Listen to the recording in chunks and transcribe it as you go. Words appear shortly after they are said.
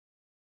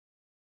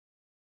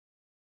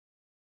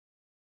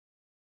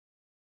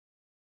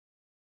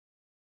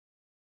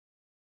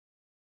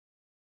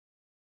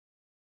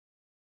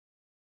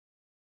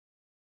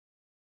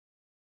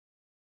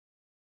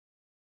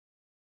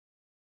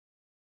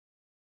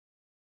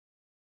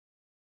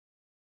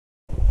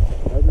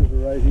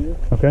right here.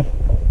 Okay.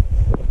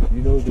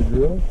 You know the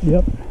drill?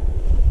 Yep.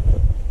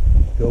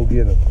 Go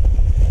get him.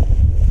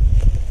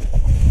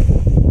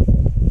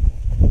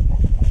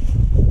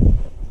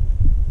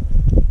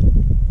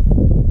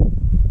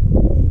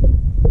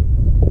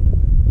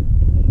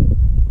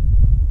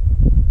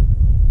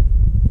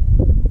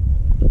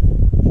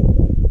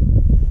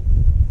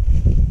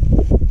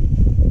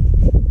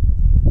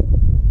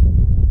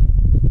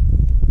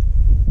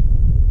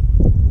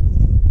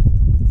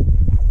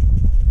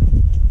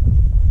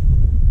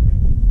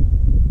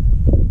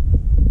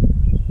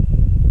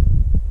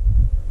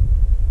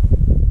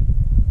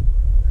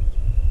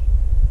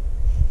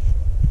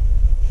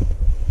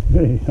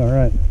 Hey, all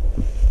right.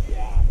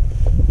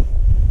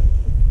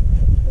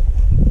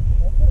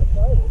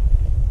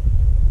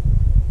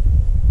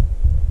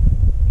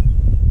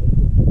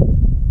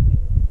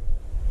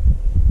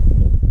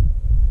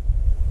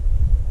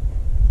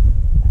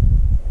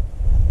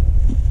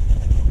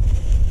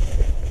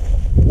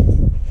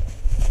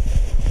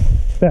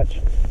 Fetch.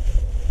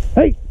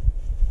 Hey!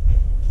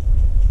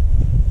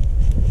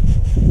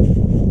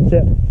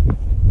 Sit.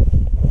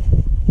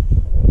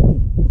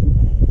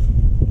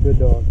 Good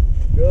dog.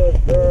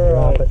 Good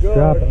girl. Drop it,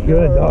 drop it.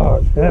 Good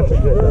dog. That's a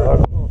good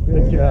dog.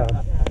 Good job.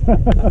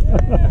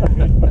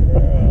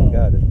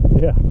 Got it.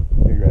 Yeah.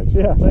 Congratulations.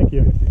 Yeah, thank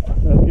you.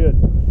 That's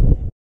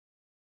good.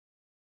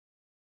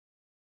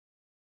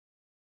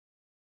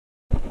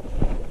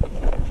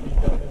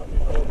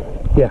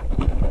 Yeah.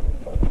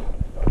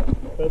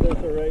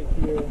 Feathers are right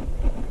here.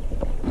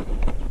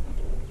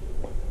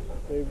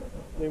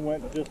 They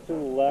went just to the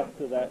left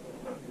of that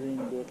green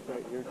bush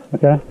right here.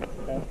 Okay.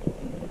 Okay.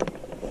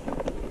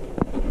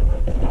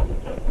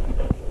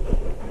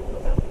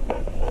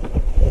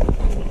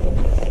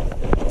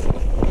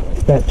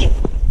 Fetch.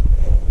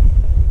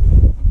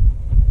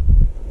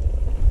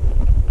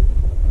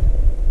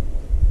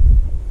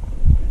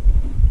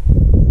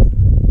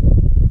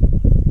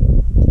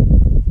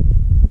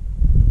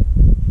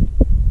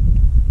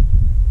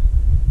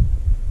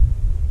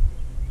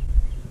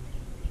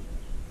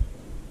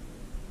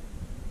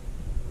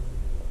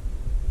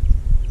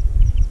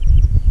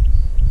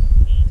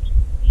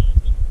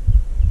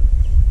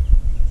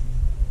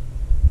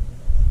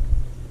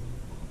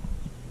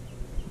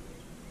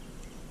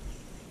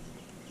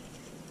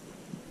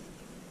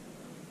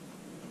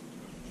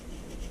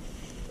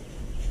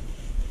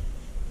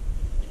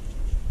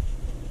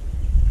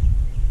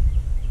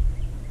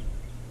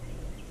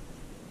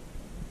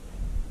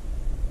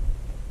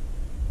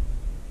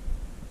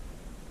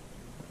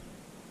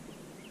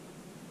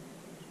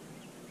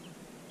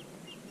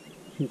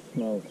 She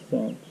smells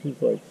scent.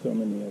 She's like so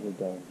many other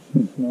dogs.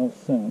 She smells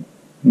scent,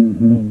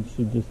 Mm-hmm. and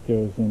she just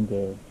goes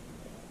into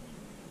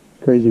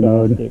Crazy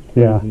mode. crazy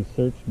Yeah.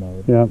 search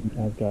mode. Yep.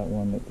 I've got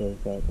one that does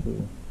that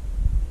too.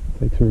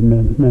 Takes her a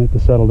minute to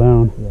settle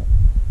down. Yeah.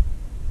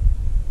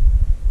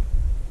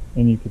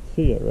 And you could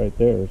see it right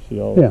there.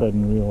 She all of Yeah. a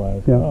sudden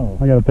realized, Yeah. oh,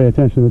 I got to pay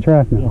attention to the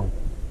track now. yeah,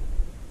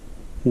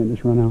 Can't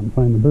just run out and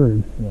find the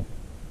bird. yeah.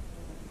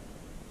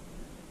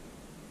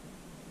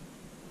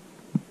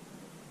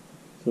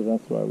 So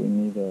that's why we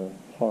need a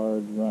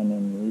hard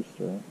running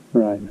rooster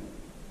Right.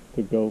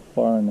 to go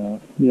far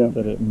enough Yeah.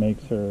 that it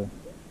makes her.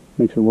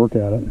 Makes her work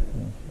at it. Yeah,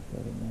 she's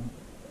got it now.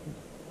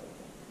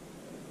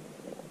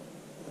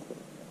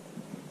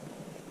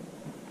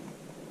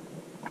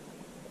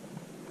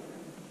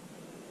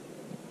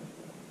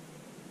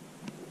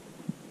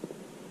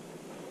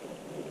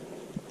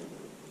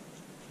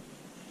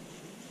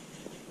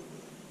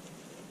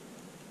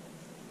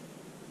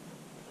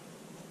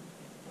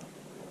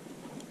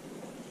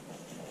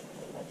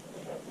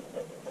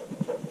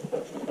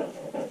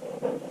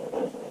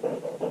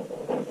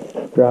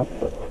 Drop.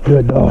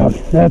 Good dog.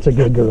 That's a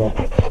good girl.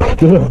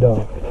 Good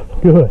dog.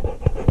 Good.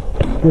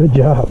 Good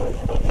job.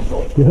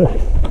 Good.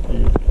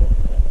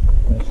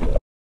 Nice job.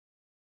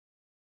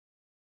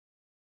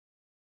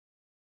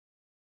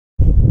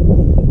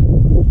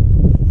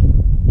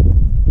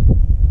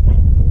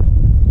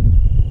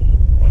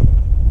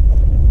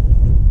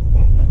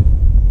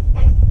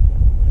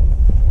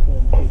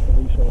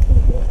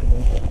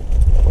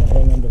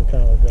 Hang onto the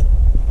collar, good.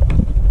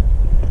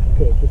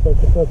 Okay, just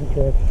like the pheasant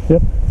track.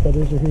 Yep.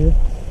 Feathers are here.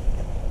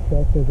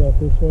 Track goes out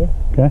this way.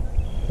 Okay.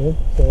 Okay,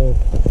 so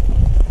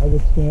I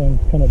would stand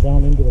kind of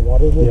down into the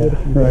water a little Yeah, bit.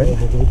 If you go right. a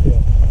little bit,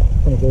 yeah.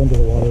 Kind of go into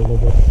the water a little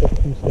bit. Take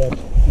a few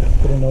steps.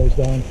 Put her nose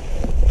down.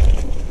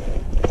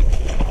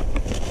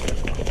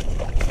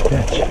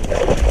 Catch.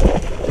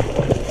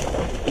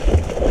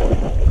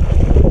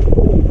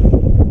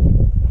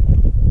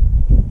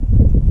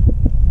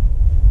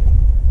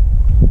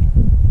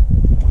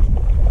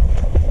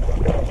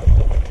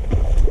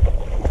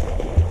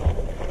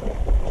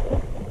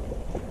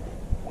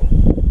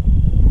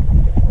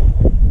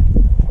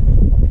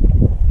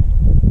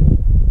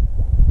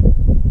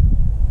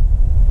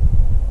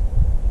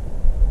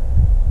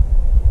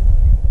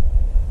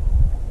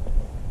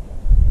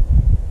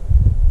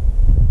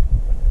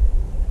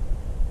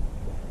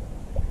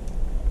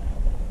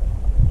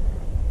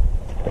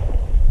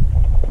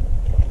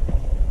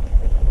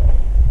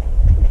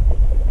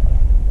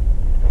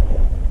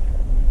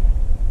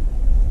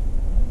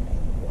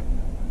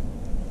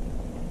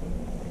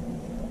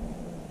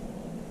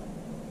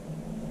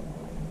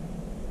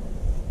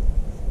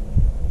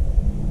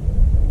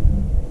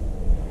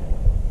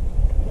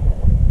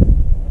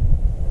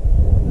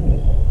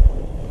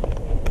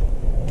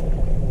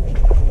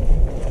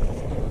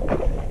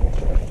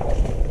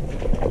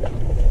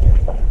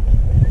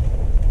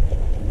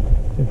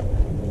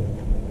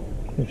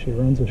 If she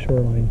runs a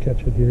shoreline,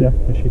 catch it here. Yeah.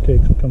 If she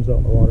comes out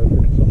in the water, for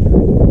something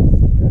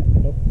crazy.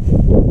 Nope.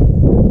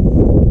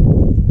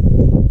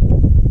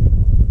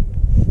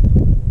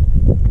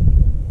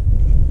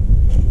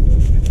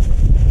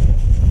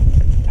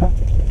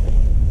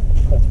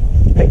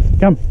 Hey,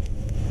 come.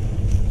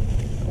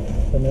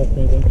 Then that's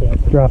me, then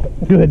cancel. Drop it.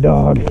 Good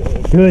dog.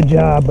 Good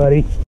job,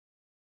 buddy.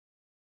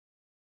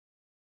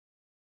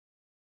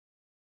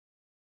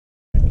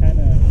 I kind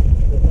of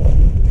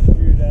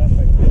screwed up.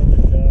 I killed the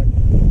duck.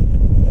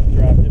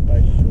 Dropped it by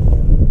shore.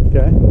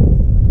 Okay.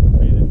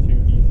 Made it too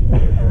easy for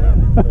her.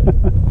 But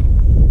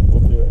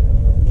we'll do it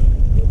anyway.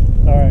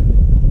 Alright.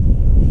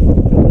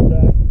 Kill the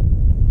duck.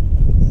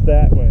 It's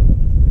that way.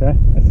 Okay.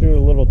 I threw it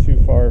a little too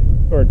far,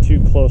 or too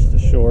close to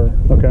shore.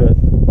 Okay.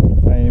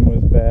 But my aim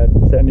was bad.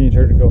 I need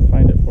her to go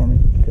find it for me.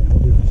 Okay, we'll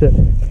do sit.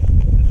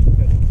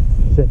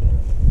 Sit.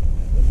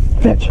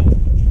 Fetch.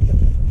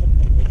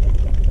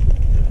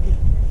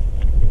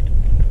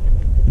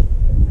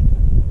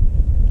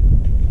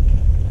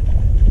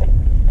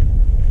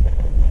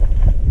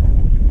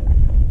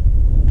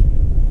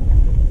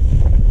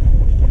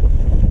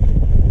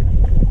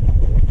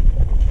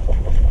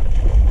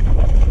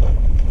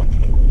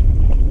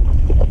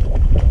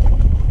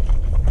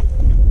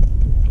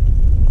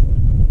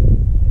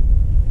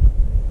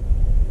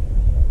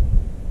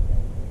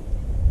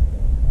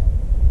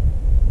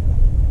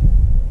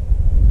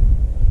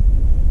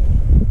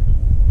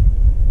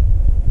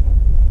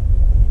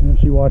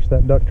 She watched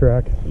that duck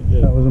track. She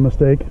did. That was a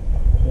mistake.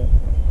 Yeah.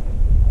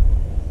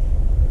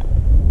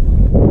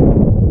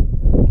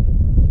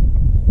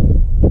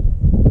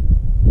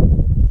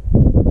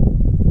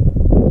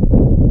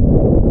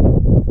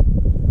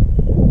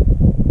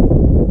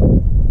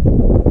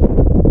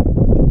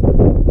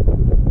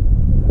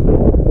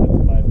 That's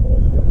my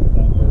fault.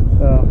 That hurts.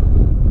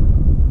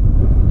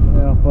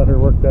 Yeah, let her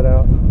work that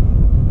out.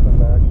 Come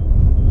back.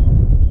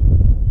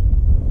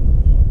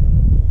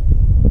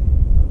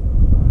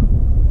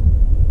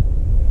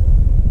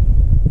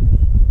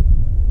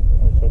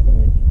 I was hoping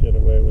we could get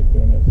away with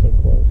doing it so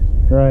close.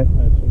 Right.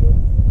 I should have.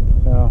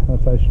 Yeah,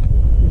 that's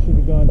We should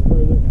have gone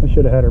further. I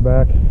should have had her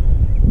back.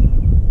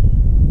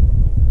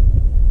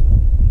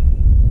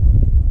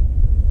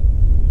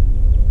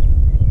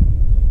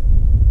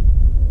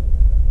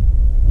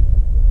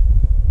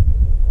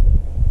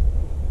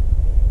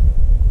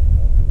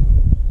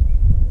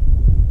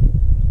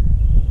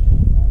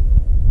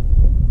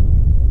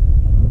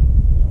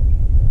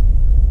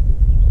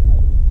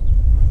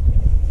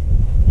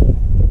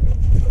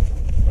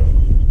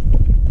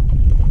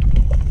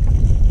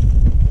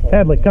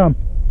 Hadley, come.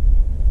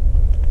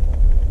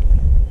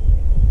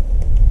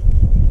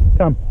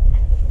 Come.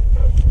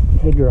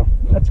 Good girl.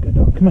 That's a good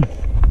dog. Come on.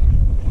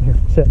 Here,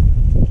 sit.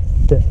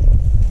 Sit.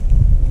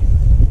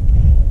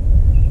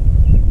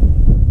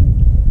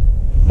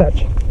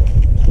 Fetch.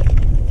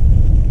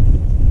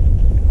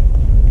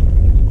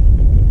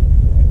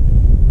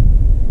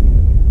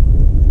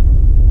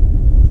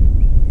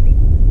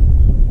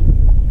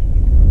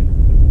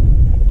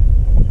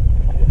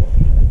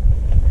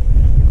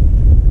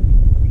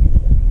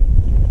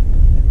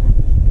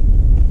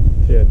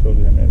 See, I told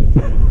you I made it.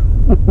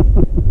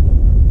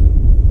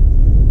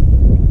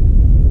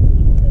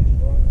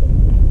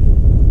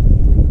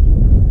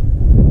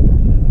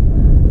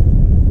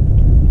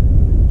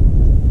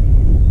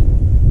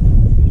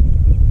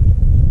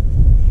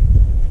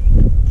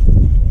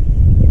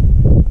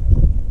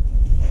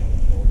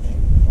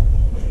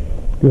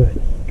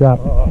 Good. Drop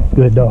it.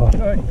 Good dog.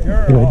 Good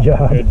girl. Good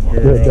job. Good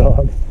girl. Good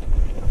dog.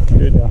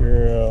 Good Yeah.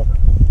 girl.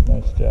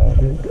 Nice job.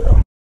 Good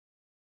girl.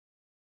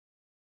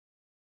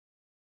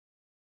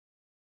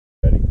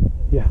 Ready?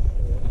 Yeah.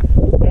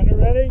 Kinda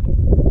ready?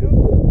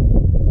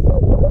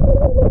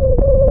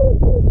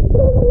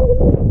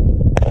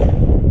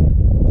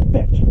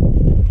 Fetch.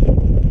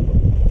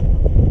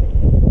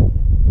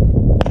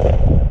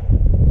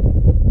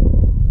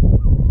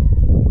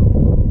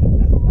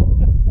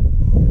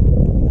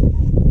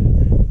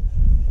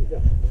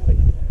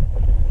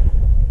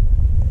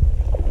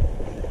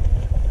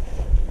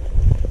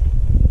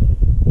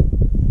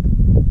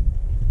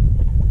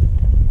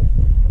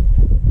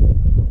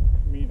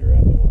 Meet her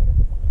at the water.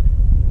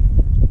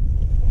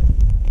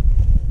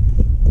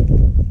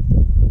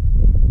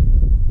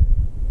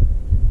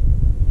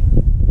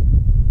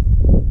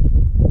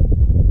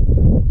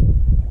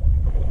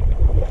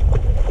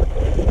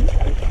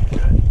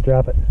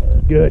 Drop it.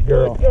 Good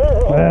girl.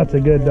 That's a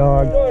good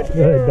dog.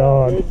 Good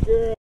dog. Good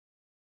girl.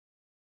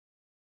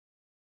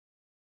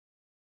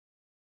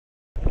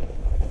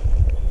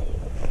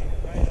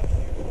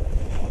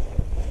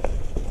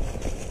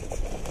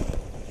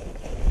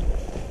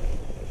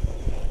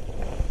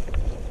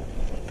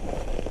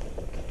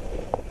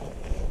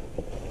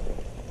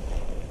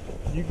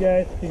 You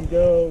guys can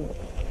go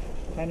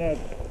kind of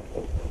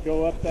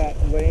go up that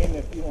lane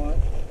if you want.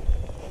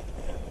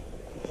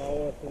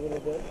 Follow us a little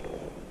bit.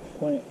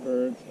 Plant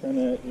birds kind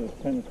of at the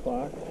 10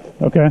 o'clock.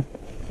 Okay.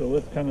 So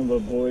let's kind of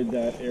avoid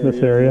that area.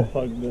 This area?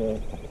 We'll hug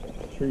the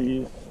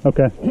trees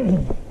Okay.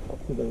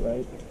 to the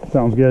right.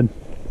 Sounds good.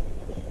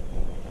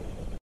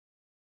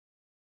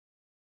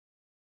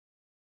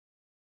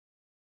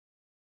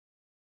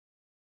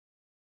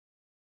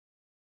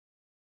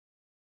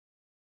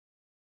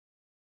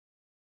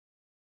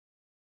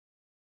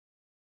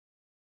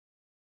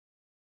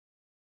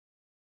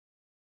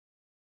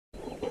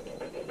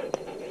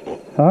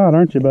 hot,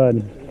 aren't you,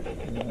 bud?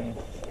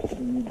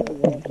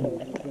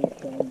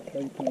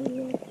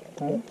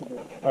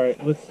 All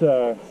right, let's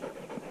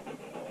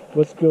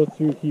go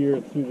through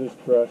here, through this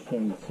brush,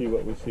 and see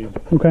what we see.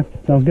 Okay,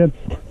 sounds good.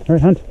 All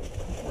right, hunt.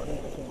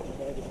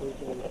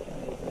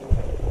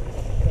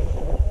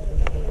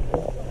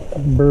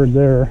 Bird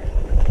there.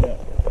 Yeah.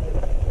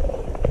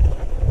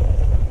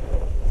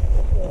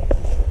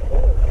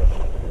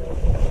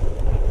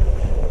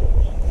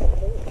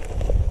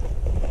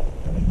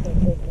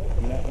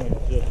 And that one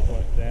just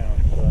went down,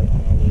 so I don't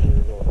know where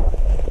they're going.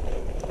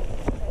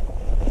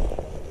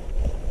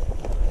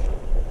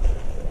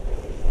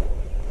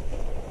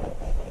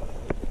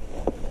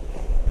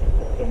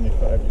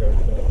 75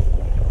 yards up.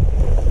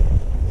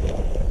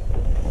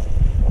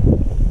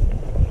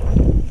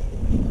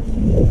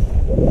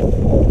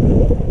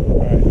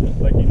 Alright, just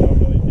like you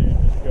normally do,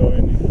 just go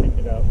in and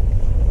kick it out.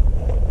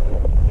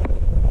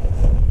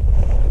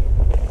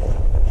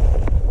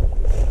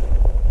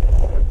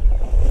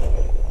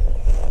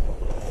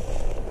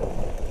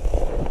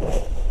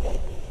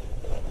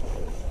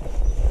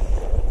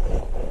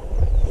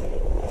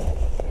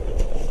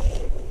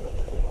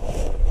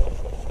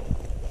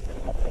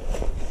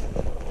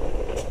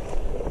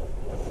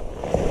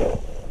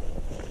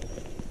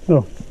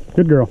 Oh,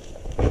 good girl.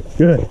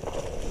 Good.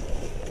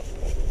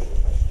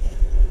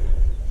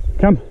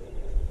 Come.